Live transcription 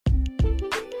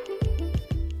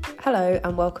Hello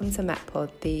and welcome to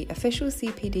MetPod, the official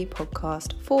CPD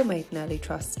podcast for Maiden Early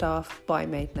Trust staff by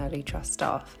Maiden Early Trust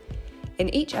staff.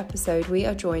 In each episode, we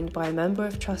are joined by a member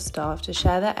of Trust staff to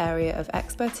share their area of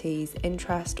expertise,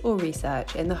 interest or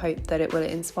research in the hope that it will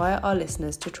inspire our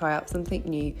listeners to try out something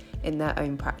new in their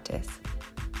own practice.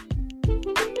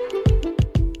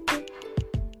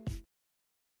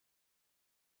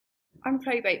 I'm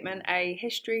Chloe Bateman, a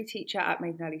history teacher at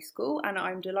Maiden Early School, and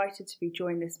I'm delighted to be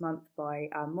joined this month by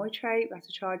Moitrae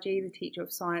Bhattacharjee, the teacher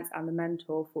of science and the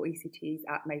mentor for ECTs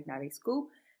at Maiden Early School,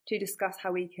 to discuss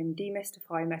how we can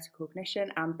demystify metacognition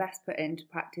and best put into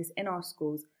practice in our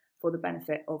schools for the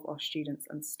benefit of our students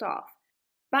and staff.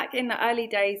 Back in the early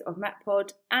days of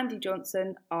MetPod, Andy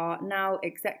Johnson, our now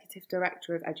Executive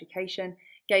Director of Education,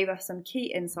 gave us some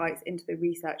key insights into the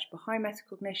research behind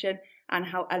metacognition and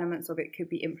how elements of it could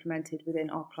be implemented within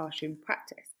our classroom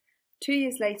practice. 2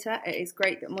 years later, it is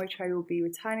great that Moitrae will be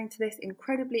returning to this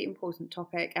incredibly important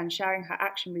topic and sharing her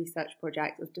action research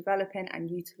project of developing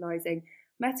and utilising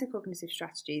metacognitive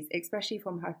strategies, especially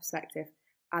from her perspective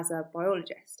as a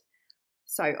biologist.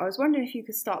 So I was wondering if you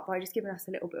could start by just giving us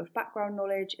a little bit of background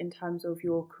knowledge in terms of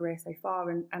your career so far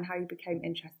and how you became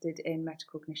interested in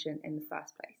metacognition in the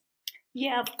first place.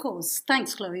 Yeah, of course.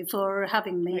 Thanks, Chloe, for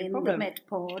having me in the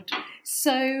MetPod.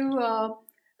 So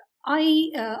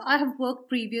I have worked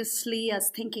previously as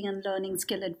thinking and learning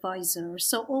skill advisor.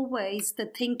 So always the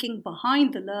thinking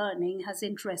behind the learning has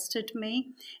interested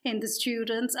me in the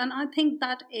students. And I think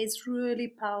that is really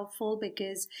powerful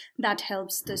because that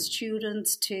helps the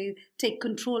students to take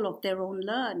control of their own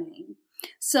learning.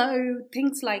 So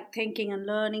things like thinking and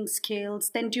learning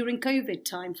skills, then during COVID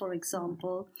time, for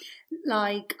example,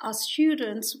 like our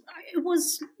students, it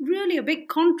was really a big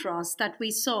contrast that we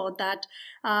saw that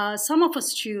some of our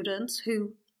students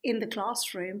who in the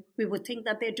classroom, we would think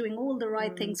that they're doing all the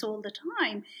right things all the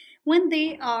time. When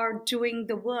they are doing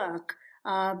the work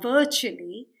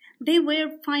virtually, they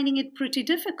were finding it pretty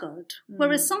difficult.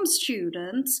 Whereas some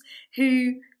students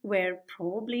who were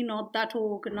probably not that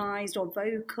organized or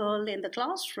vocal in the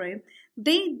classroom,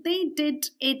 they did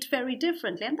it very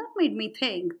differently. And that made me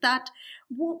think that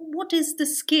what is the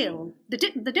skill?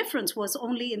 The difference was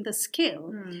only in the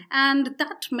skill. And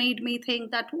that made me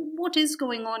think that what is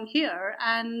going on here?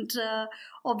 And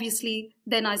obviously,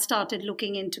 then I started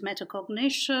looking into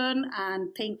metacognition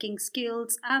and thinking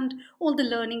skills and all the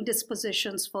learning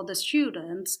dispositions for the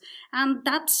students. And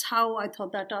that's how I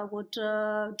thought that I would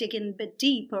dig in a bit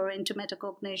deeper into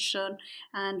metacognition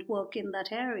and work in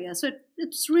that area. So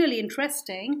it's really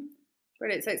interesting.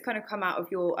 Brilliant. So it's kind of come out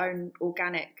of your own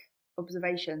organic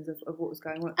observations of what was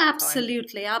going on at that time.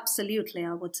 Absolutely,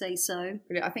 I would say so.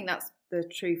 Brilliant. I think that's the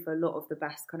truth for a lot of the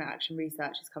best kind of action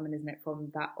research is coming, isn't it,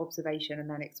 from that observation and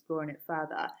then exploring it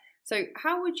further. So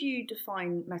how would you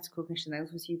define metacognition then?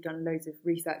 Obviously, you've done loads of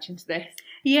research into this.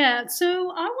 Yeah,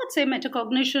 so I would say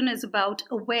metacognition is about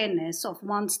awareness of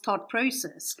one's thought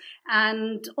process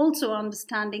and also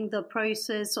understanding the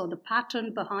process or the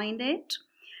pattern behind it.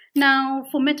 Now,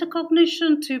 for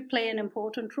metacognition to play an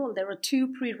important role, there are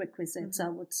two prerequisites, I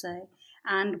would say.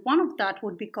 And one of that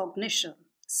would be cognition.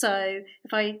 So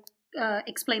if I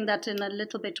explain that in a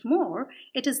little bit more,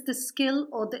 it is the skill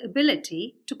or the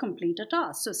ability to complete a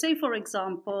task. So say, for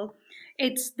example,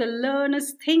 it's the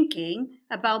learner's thinking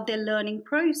about their learning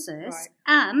process.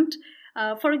 Right. And,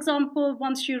 for example,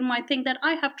 one student might think that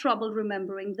I have trouble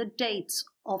remembering the dates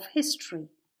of history.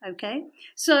 Okay,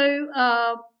 so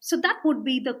that would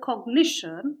be the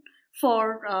cognition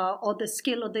for, or the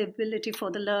skill or the ability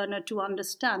for the learner to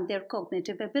understand their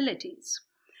cognitive abilities.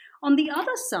 On the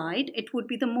other side, it would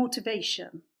be the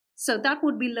motivation. So that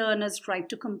would be learner's drive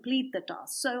to complete the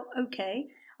task. So, okay,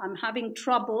 I'm having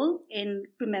trouble in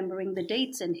remembering the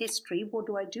dates in history. What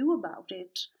do I do about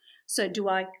it? So do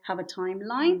I have a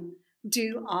timeline?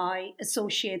 Do I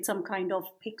associate some kind of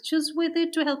pictures with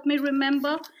it to help me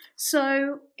remember?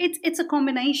 So it's a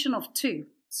combination of two.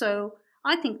 So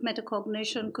I think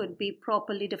metacognition could be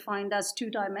properly defined as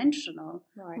two-dimensional.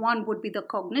 Right. One would be the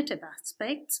cognitive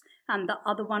aspects, and the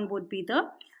other one would be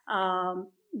the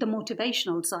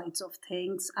motivational sides of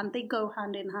things, and they go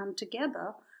hand in hand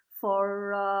together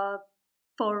for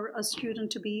a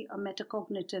student to be a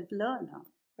metacognitive learner.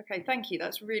 Okay, thank you.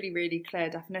 That's really, really clear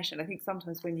definition. I think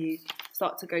sometimes when you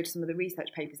start to go to some of the research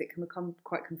papers, it can become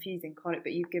quite confusing, can't it?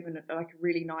 But you've given like a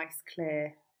really nice,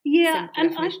 clear simple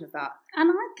definition of that.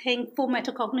 And I think for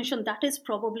metacognition, that is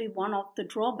probably one of the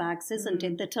drawbacks, isn't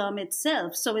it, the term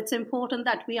itself. So it's important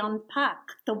that we unpack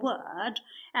the word,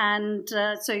 and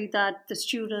so that the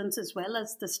students as well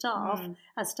as the staff,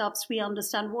 as staffs, we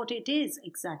understand what it is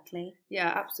exactly.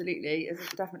 Yeah, absolutely.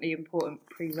 It's definitely an important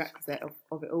prerequisite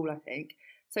of it all, I think.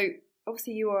 So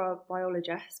obviously you are a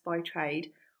biologist by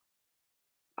trade.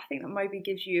 I think that maybe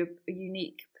gives you a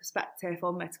unique perspective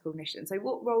on metacognition. So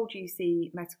what role do you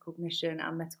see metacognition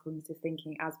and metacognitive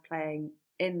thinking as playing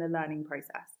in the learning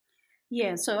process?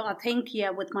 Yeah, so I think,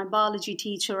 with my biology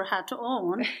teacher hat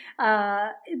on,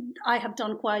 I have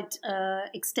done quite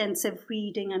extensive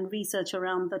reading and research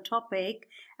around the topic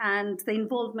and the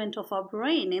involvement of our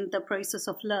brain in the process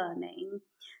of learning.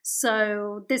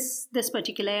 So this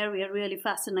particular area really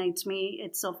fascinates me.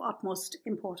 It's of utmost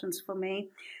importance for me.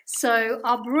 So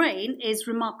our brain is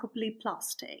remarkably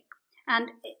plastic.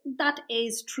 And that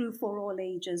is true for all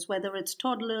ages, whether it's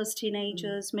toddlers,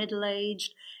 teenagers,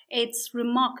 middle-aged. It's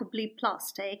remarkably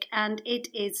plastic, and it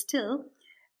is still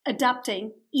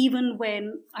adapting, even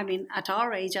when, at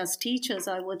our age as teachers,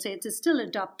 I would say it is still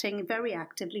adapting very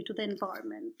actively to the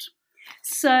environment.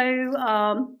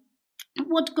 So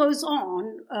what goes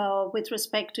on with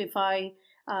respect to, if I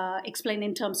explain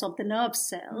in terms of the nerve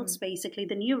cells, basically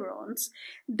the neurons,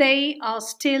 they are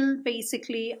still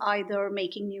basically either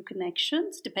making new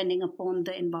connections depending upon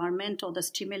the environment or the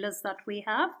stimulus that we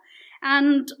have,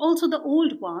 and also the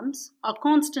old ones are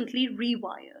constantly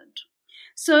rewired.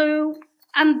 So,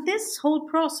 and this whole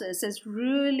process is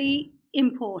really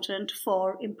important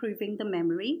for improving the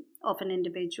memory of an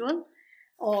individual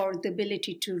or the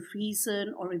ability to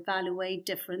reason or evaluate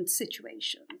different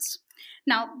situations.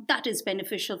 Now, that is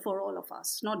beneficial for all of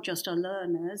us, not just our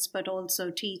learners, but also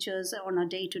teachers on our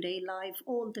day-to-day life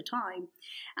all the time.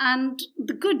 And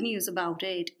the good news about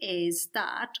it is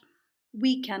that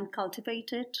we can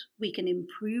cultivate it, we can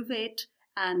improve it,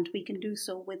 and we can do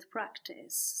so with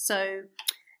practice. So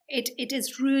it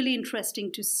is really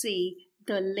interesting to see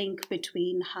the link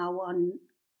between how our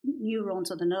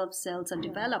neurons or the nerve cells are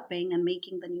developing and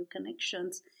making the new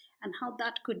connections, and how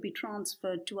that could be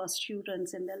transferred to our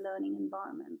students in their learning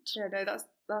environment. Yeah, no,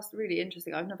 that's really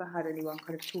interesting. I've never had anyone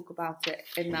kind of talk about it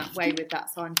in that way with that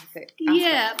scientific aspect.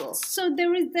 Yeah, so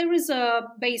there is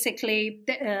basically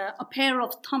a pair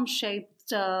of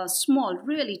thumb-shaped, small,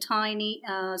 really tiny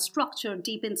structure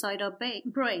deep inside our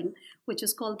brain, which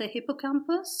is called the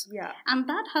hippocampus. Yeah, and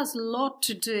that has a lot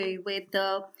to do with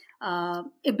the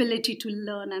ability to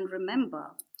learn and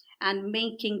remember and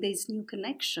making these new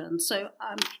connections. So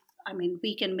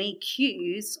we can make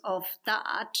use of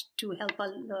that to help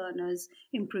our learners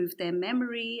improve their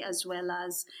memory as well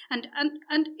as, and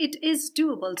it is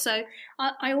doable. So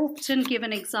I often give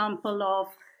an example of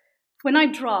when I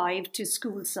drive to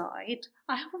school site,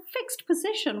 I have a fixed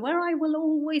position where I will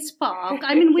always park,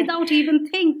 without even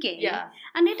thinking. Yeah.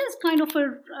 And it is kind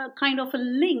of a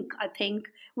link, I think,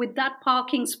 with that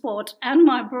parking spot and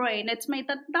my brain. It's made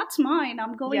that's mine.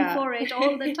 I'm going for it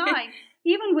all the time.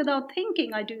 Even without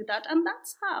thinking, I do that. And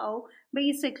that's how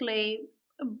basically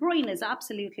brain is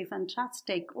absolutely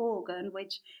fantastic organ,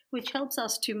 which helps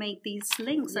us to make these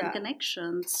links and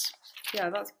connections.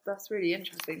 Yeah, that's really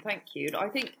interesting. Thank you. I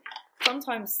think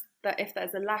sometimes that if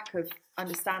there's a lack of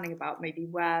understanding about maybe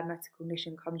where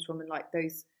metacognition comes from and like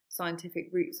those scientific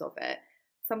roots of it,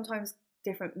 sometimes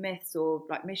different myths or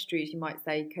like mysteries, you might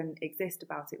say, can exist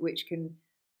about it, which can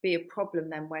be a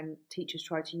problem then when teachers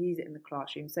try to use it in the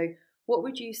classroom. So what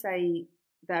would you say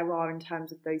there are in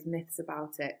terms of those myths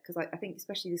about it? Because I think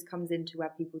especially this comes into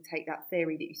where people take that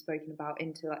theory that you've spoken about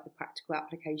into like the practical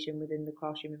application within the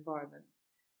classroom environment.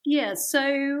 Yeah,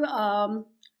 so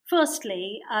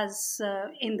firstly, as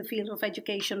in the field of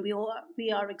education,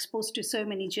 we are exposed to so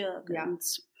many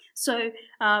jargons. Yeah. So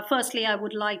firstly, I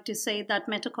would like to say that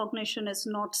metacognition is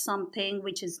not something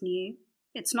which is new.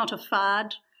 It's not a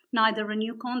fad, neither a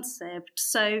new concept.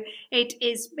 So it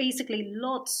is basically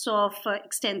lots of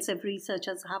extensive research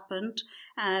has happened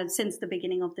since the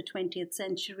beginning of the 20th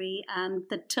century, and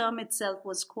the term itself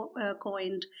was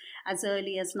coined as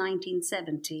early as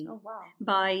 1970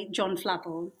 by John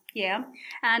Flavel. Yeah,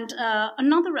 and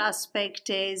another aspect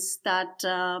is that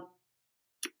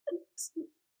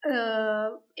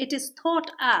it is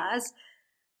thought as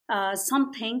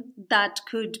something that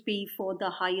could be for the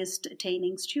highest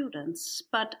attaining students.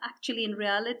 But actually, in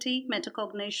reality,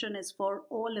 metacognition is for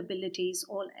all abilities,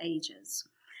 all ages.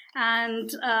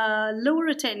 And lower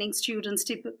attaining students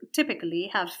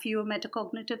typically have fewer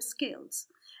metacognitive skills,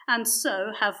 and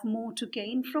so have more to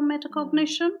gain from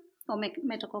metacognition or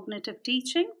metacognitive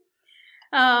teaching.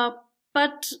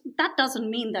 But that doesn't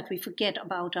mean that we forget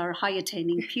about our high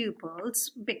attaining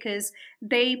pupils, because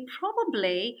they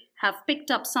probably have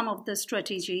picked up some of the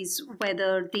strategies,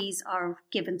 whether these are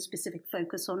given specific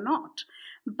focus or not.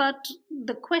 But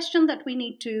the question that we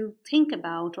need to think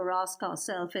about or ask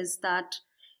ourselves is that,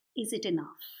 is it enough?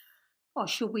 Or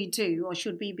should we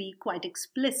be quite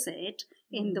explicit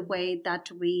in the way that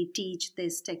we teach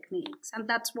these techniques? And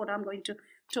that's what I'm going to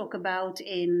talk about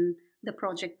in the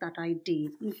project that I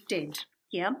did.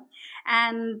 Yeah.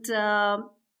 And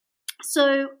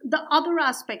so the other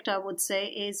aspect I would say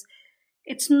is,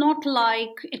 it's not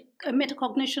like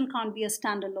metacognition can't be a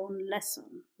standalone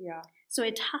lesson. Yeah. So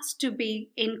it has to be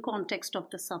in context of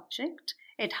the subject.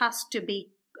 It has to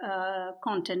be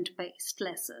content-based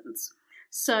lessons.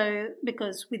 So,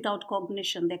 because without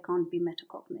cognition, there can't be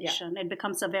metacognition. Yeah. It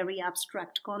becomes a very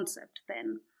abstract concept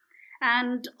then.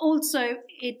 And also,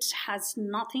 it has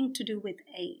nothing to do with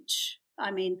age.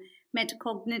 I mean,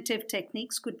 metacognitive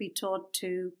techniques could be taught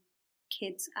to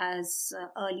kids as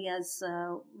early as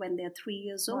when they're 3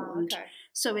 years old. Okay.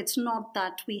 So it's not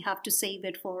that we have to save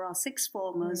it for our sixth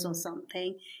formers or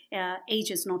something.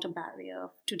 Age is not a barrier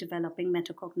to developing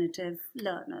metacognitive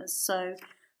learners. So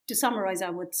to summarize,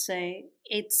 I would say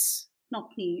it's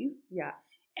not new. Yeah.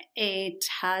 It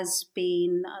has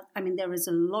been, there is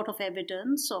a lot of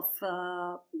evidence of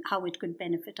how it could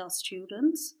benefit our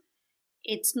students.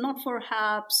 It's not for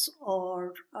HAPS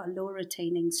or lower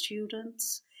attaining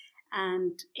students,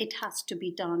 and it has to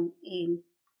be done in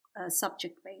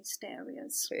subject-based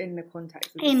areas. So in the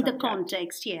context of the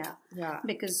context, yeah.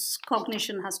 Because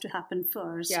cognition has to happen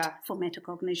first for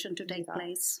metacognition to take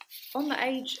place. On the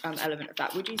age element of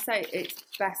that, would you say it's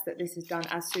best that this is done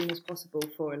as soon as possible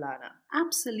for a learner?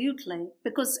 Absolutely,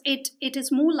 because it is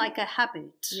more like a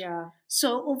habit. Yeah.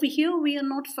 So over here, we are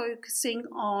not focusing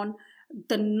on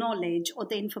the knowledge or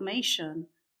the information.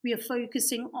 We are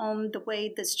focusing on the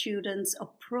way the students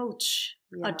approach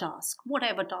a task,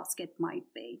 whatever task it might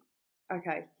be.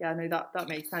 Okay, yeah, no, that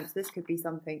makes sense. This could be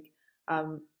something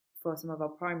for some of our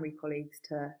primary colleagues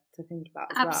to think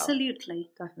about as well. Absolutely.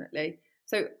 Definitely.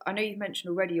 So I know you've mentioned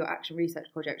already your action research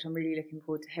project. I'm really looking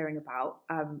forward to hearing about.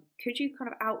 Could you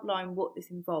kind of outline what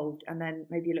this involved, and then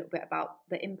maybe a little bit about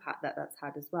the impact that that's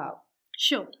had as well?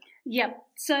 Sure. Yeah.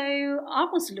 So I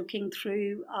was looking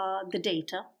through the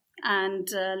data and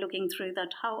looking through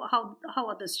that, how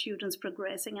are the students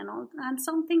progressing and all, and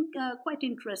something quite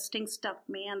interesting struck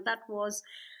me, and that was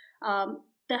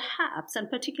the HAPS, and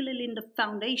particularly in the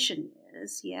foundation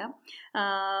years,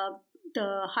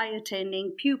 the high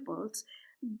attaining pupils,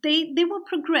 they were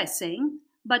progressing,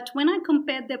 but when I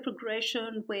compared their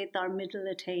progression with our middle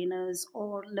attainers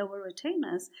or lower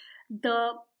attainers,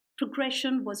 the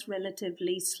progression was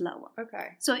relatively slower.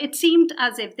 Okay. So it seemed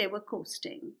as if they were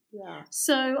coasting. Yeah.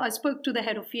 So I spoke to the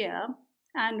head of year,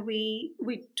 and we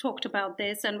talked about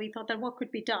this, and we thought that what could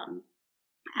be done.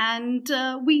 And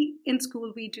we in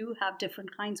school, we do have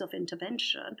different kinds of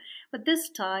intervention. But this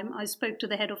time I spoke to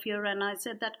the head of year and I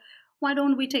said that, why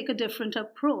don't we take a different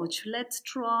approach? Let's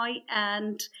try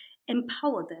and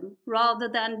empower them rather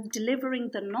than delivering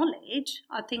the knowledge.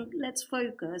 I think let's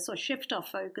focus or shift our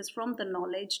focus from the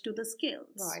knowledge to the skills.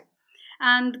 Right.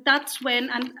 And that's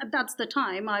the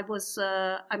time I was,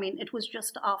 it was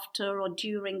just after or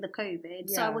during the COVID.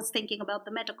 Yeah. So I was thinking about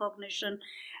the metacognition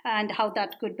and how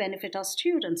that could benefit our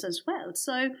students as well.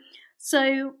 So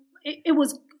it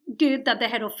was good that the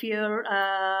head of year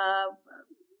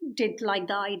did like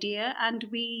the idea, and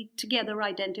we together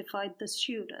identified the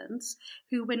students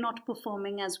who were not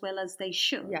performing as well as they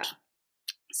should. Yeah.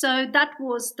 So that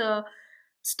was the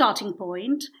starting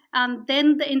point. And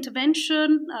then the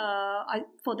intervention,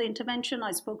 for the intervention,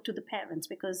 I spoke to the parents,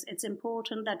 because it's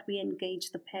important that we engage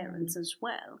the parents as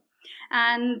well.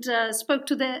 And spoke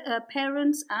to the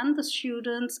parents and the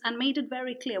students and made it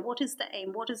very clear, what is the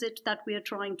aim? What is it that we are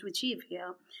trying to achieve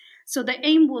here? So the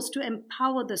aim was to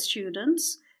empower the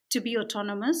students to be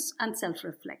autonomous and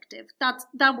self-reflective.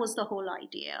 That was the whole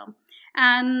idea.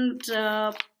 And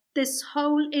this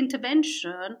whole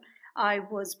intervention, I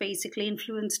was basically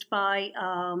influenced by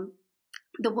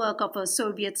the work of a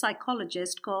Soviet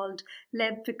psychologist called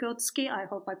Lev Vygotsky. I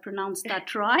hope I pronounced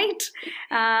that right.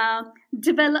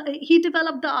 He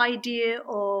developed the idea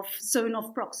of zone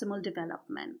of proximal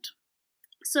development.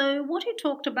 So what he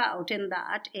talked about in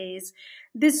that is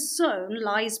this zone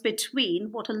lies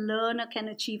between what a learner can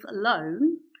achieve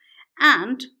alone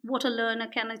and what a learner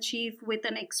can achieve with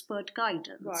an expert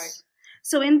guidance. Right.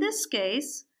 So in this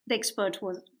case, the expert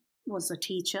was a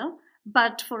teacher,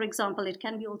 but for example, it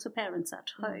can be also parents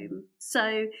at home.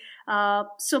 So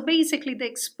basically the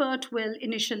expert will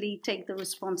initially take the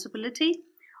responsibility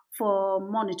for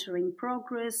monitoring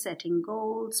progress, setting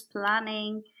goals,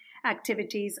 planning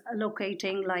activities,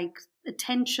 allocating like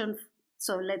attention.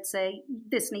 So let's say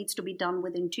this needs to be done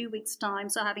within 2 weeks' time.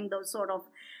 So having those sort of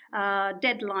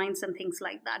deadlines and things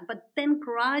like that. But then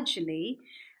gradually,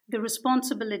 the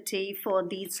responsibility for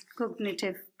these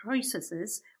cognitive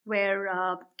processes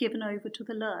were given over to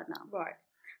the learner. Right.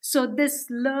 So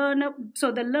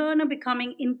the learner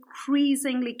becoming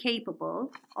increasingly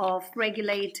capable of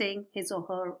regulating his or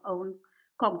her own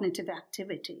cognitive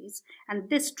activities. And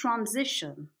this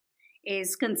transition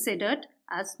is considered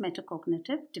as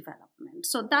metacognitive development.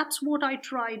 So that's what I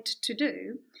tried to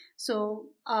do. So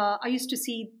I used to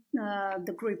see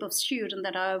the group of students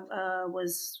that I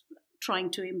was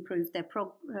trying to improve their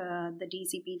the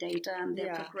DCP data and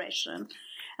their progression.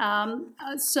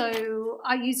 So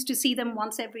I used to see them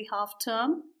once every half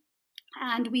term,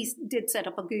 and we did set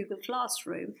up a Google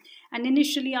Classroom. And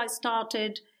initially I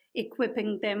started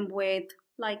equipping them with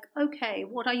like, okay,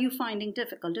 what are you finding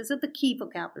difficult? Is it the key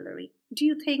vocabulary? Do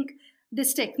you think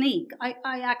this technique, I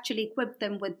actually equipped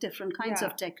them with different kinds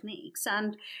of techniques.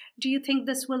 And do you think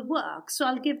this will work? So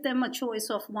I'll give them a choice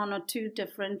of 1 or 2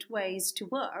 different ways to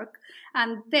work.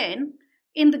 And then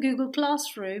in the Google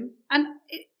Classroom, and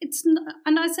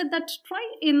I said that try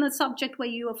in a subject where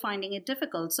you are finding it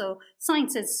difficult. So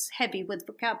science is heavy with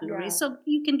vocabulary, so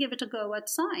you can give it a go at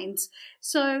science.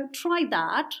 So try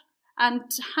that and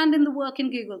hand in the work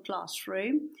in Google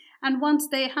Classroom. And once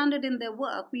they handed in their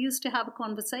work, we used to have a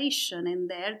conversation in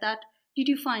there that, did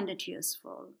you find it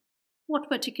useful? What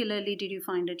particularly did you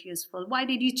find it useful? Why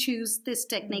did you choose this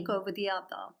technique over the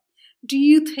other? Do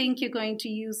you think you're going to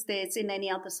use this in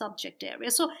any other subject area?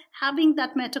 So having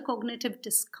that metacognitive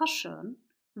discussion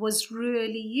was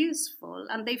really useful,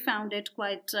 and they found it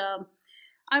quite,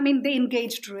 they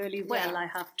engaged really well, I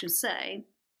have to say.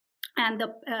 And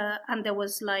there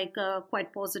was like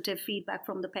quite positive feedback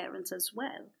from the parents as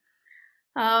well.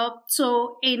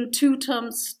 So in 2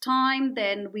 terms' time,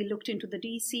 then we looked into the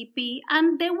DCP,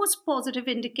 and there was positive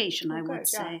indication, I would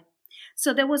say.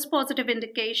 So there was positive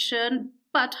indication,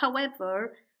 but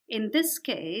however, in this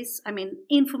case,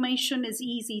 information is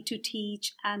easy to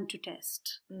teach and to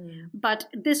test. But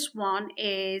this one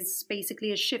is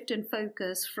basically a shift in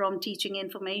focus from teaching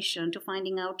information to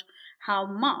finding out how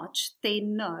much they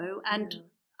know and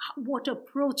what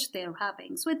approach they're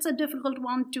having. So it's a difficult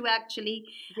one to actually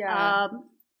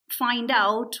find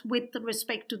out with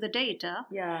respect to the data.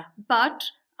 But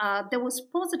there was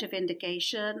positive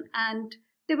indication, and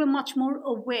they were much more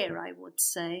aware, I would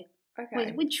say,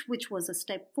 which was a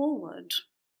step forward.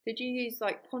 Did you use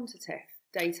like quantitative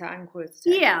data and qualitative?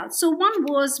 Yeah, so one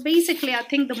was basically, I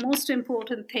think the most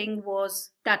important thing was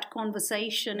that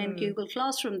conversation in Google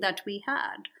Classroom that we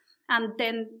had. And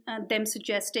then them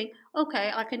suggesting,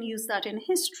 okay, I can use that in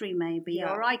history maybe,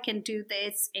 or I can do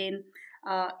this in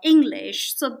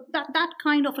English. So that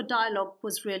kind of a dialogue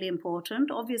was really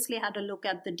important. Obviously, I had a look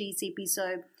at the DCP.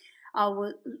 So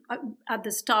at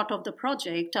the start of the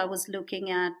project, I was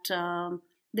looking at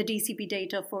the DCP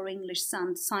data for English,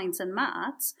 science and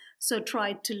maths. So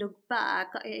tried to look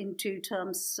back in 2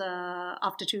 terms,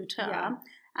 after 2 terms,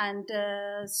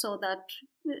 and saw that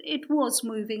it was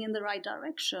moving in the right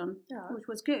direction, which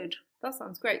was good. That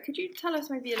sounds great. Could you tell us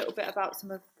maybe a little bit about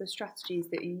some of the strategies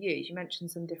that you use? You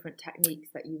mentioned some different techniques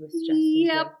that you were suggesting.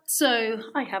 Yep. So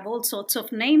I have all sorts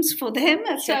of names for them.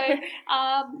 So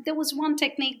there was one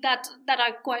technique that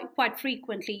I quite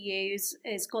frequently use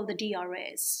is called the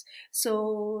DRS.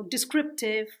 So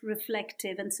descriptive,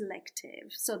 reflective, and selective.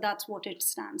 So that's what it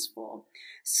stands for.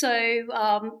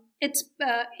 So it's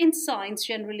in science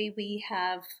generally we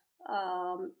have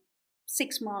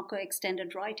 6-marker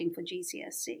extended writing for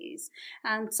GCSEs,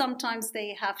 and sometimes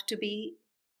it has to be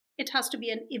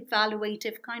an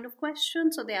evaluative kind of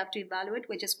question, so they have to evaluate,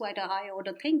 which is quite a high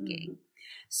order thinking.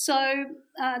 So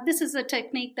this is a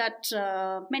technique that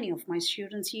many of my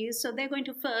students use. So they're going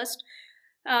to first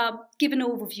give an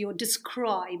overview or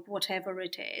describe whatever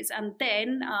it is, and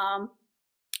then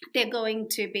they're going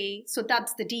to be, so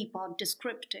that's the D part,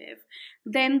 descriptive.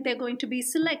 Then they're going to be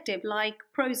selective, like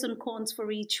pros and cons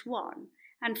for each one.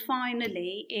 And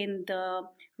finally, in the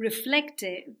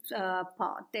reflective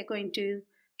part, they're going to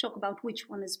talk about which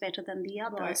one is better than the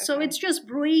other. Right, so it's just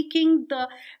breaking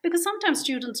because sometimes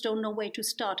students don't know where to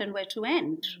start and where to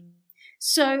end.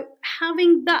 So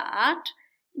having that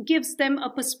gives them a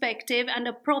perspective and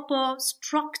a proper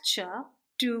structure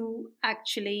to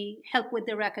actually help with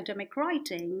their academic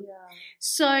writing.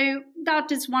 So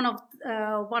that is one of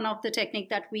the technique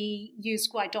that we use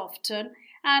quite often.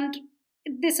 And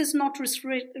this is not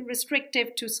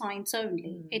restrictive to science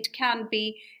only. It can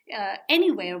be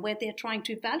anywhere where they're trying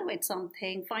to evaluate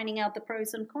something, finding out the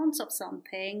pros and cons of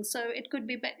something. So it could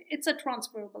be, it's a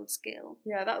transferable skill.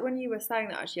 Yeah, that when you were saying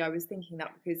that, actually, I was thinking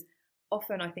that because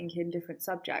often I think in different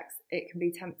subjects, it can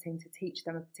be tempting to teach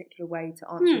them a particular way to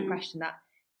answer a question that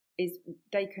is,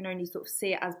 they can only sort of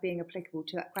see it as being applicable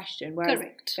to that question, whereas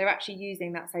they're actually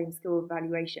using that same skill of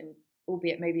evaluation,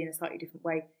 albeit maybe in a slightly different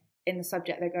way, in the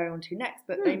subject they're going on to next.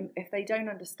 But if they don't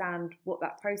understand what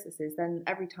that process is, then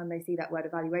every time they see that word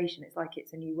evaluation, it's like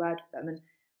it's a new word for them. And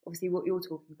obviously what you're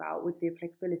talking about with the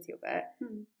applicability of it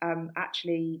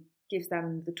actually gives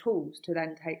them the tools to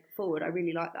then take forward. I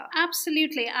really like that.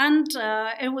 Absolutely. And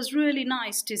it was really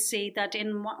nice to see that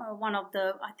in one of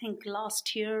the, I think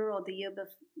last year or the year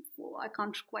before, I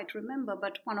can't quite remember,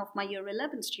 but one of my year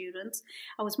 11 students,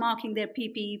 I was marking their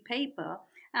PPE paper,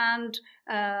 and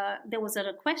there was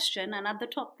a question, and at the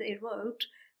top they wrote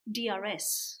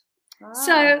DRS.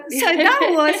 So that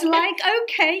was like,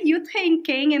 okay, you're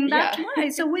thinking in that way.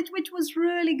 So which was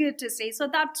really good to see. So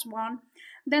that's one.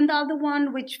 Then the other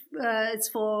one, which is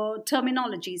for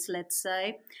terminologies, let's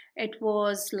say, it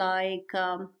was like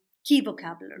key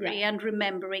vocabulary and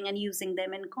remembering and using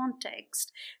them in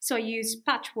context. So I use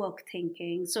patchwork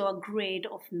thinking, so a grade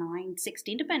of 9,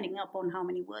 16, depending upon how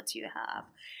many words you have.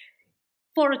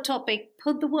 For a topic,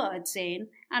 put the words in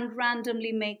and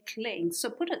randomly make links.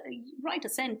 So write a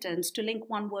sentence to link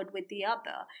one word with the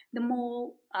other. The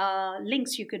more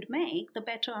links you could make, the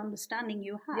better understanding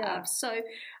you have. Yeah. So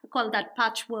I call that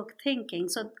patchwork thinking.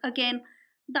 So again,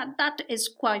 that is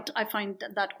quite, I find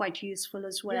that quite useful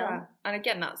as well. Yeah, and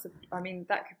again, that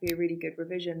could be a really good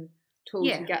revision tool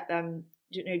to get them,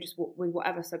 just with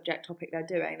whatever subject topic they're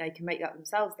doing, they can make that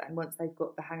themselves then once they've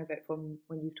got the hang of it from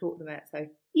when you've taught them it. So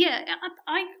yeah,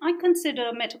 I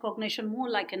consider metacognition more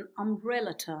like an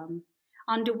umbrella term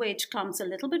under which comes a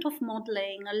little bit of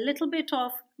modeling, a little bit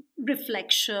of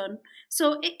reflection.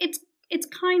 So it's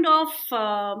kind of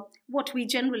what we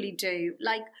generally do.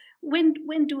 Like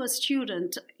when do a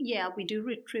student, we do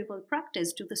retrieval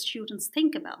practice. Do the students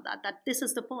think about that this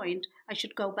is the point, I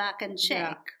should go back and check?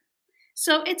 Yeah.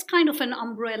 So it's kind of an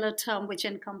umbrella term which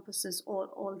encompasses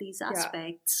all these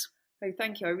aspects. Yeah. Oh,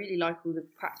 thank you. I really like all the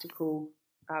practical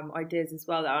ideas as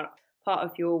well. That part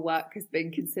of your work has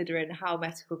been considering how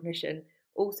metacognition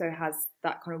also has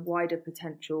that kind of wider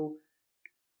potential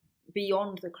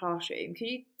beyond the classroom. Can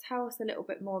you tell us a little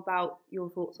bit more about your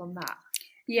thoughts on that?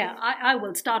 Yeah, I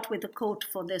will start with a quote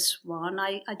for this one.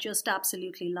 I just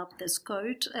absolutely love this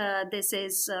quote. This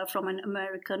is from an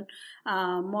American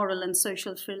moral and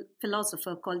social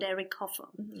philosopher called Eric Hoffer.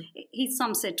 He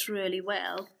sums it really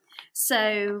well.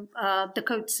 So the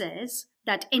quote says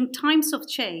that in times of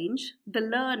change, the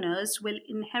learners will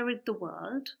inherit the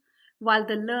world, while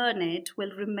the learned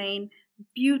will remain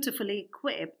beautifully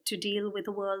equipped to deal with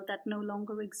a world that no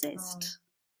longer exists.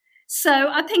 So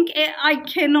I think I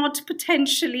cannot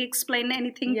potentially explain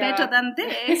anything better than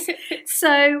this.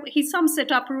 So he sums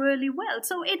it up really well.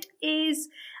 So it is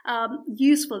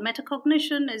useful.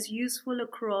 Metacognition is useful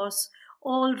across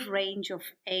all range of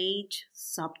age,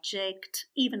 subject,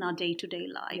 even our day-to-day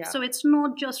life. Yeah. So it's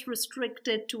not just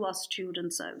restricted to our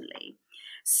students only.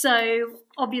 So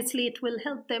obviously it will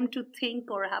help them to think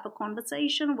or have a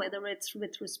conversation, whether it's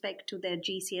with respect to their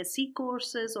GCSE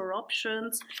courses or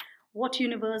options, what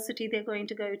university they're going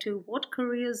to go to, what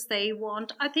careers they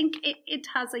want. I think it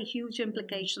has a huge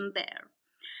implication there.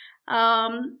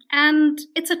 And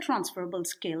it's a transferable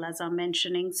skill, as I'm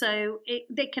mentioning. So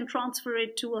they can transfer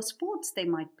it to a sports they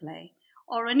might play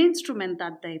or an instrument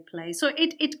that they play. So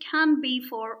it can be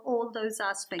for all those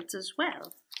aspects as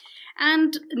well.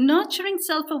 And nurturing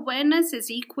self-awareness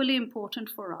is equally important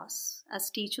for us as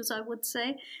teachers, I would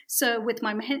say. So with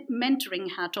my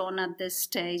mentoring hat on at this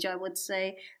stage, I would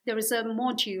say there is a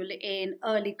module in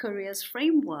Early Careers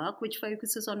Framework which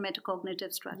focuses on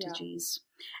metacognitive strategies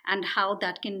and how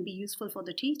that can be useful for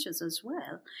the teachers as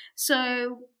well.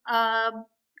 So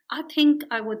I think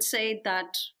I would say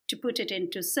that, to put it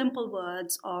into simple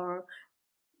words, or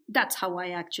that's how I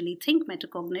actually think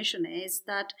metacognition is,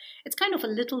 that it's kind of a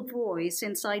little voice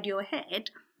inside your head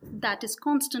that is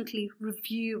constantly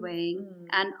reviewing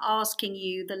and asking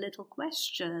you the little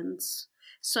questions.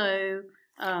 So,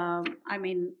 I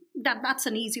mean, that's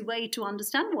an easy way to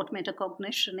understand what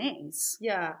metacognition is.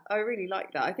 Yeah, I really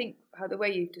like that. I think how the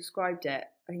way you've described it,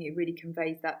 I think it really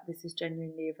conveys that this is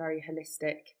genuinely a very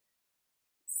holistic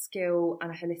skill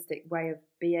and a holistic way of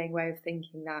being, way of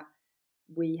thinking that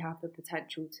we have the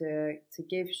potential to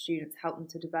give students, help them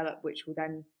to develop, which will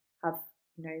then have,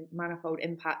 you know, manifold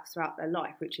impacts throughout their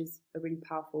life, which is a really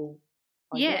powerful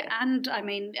Yeah, and I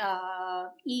mean,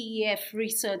 EEF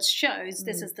research shows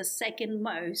this is the second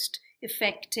most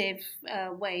effective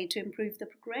way to improve the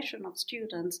progression of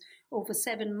students. Over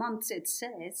 7 months, it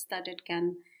says that it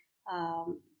can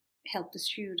help the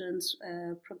students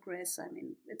progress. I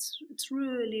mean, it's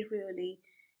really, really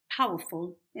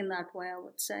powerful in that way, I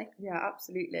would say. Yeah,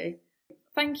 absolutely.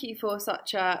 Thank you for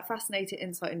such a fascinating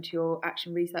insight into your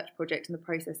action research project and the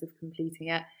process of completing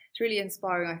it. It's really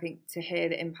inspiring, I think, to hear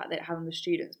the impact that it had on the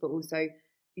students, but also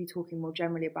you talking more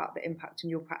generally about the impact on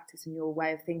your practice and your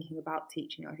way of thinking about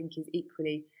teaching, I think is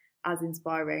equally as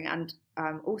inspiring. And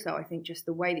also, I think just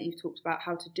the way that you've talked about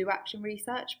how to do action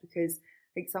research, because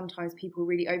I think sometimes people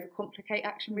really overcomplicate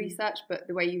action research, but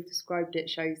the way you've described it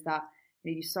shows that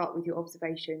you start with your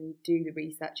observation, you do the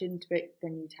research into it,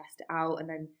 then you test it out, and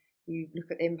then you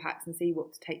look at the impacts and see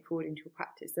what to take forward into your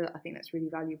practice. So I think that's really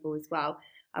valuable as well.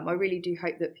 I really do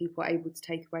hope that people are able to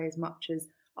take away as much as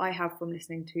I have from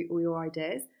listening to all your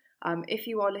ideas. If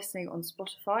you are listening on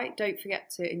Spotify, don't forget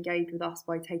to engage with us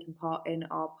by taking part in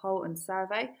our poll and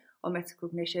survey on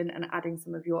metacognition and adding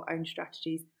some of your own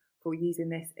strategies for using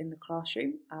this in the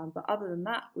classroom. But other than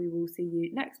that, we will see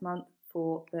you next month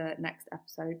for the next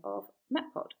episode of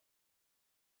MetPod.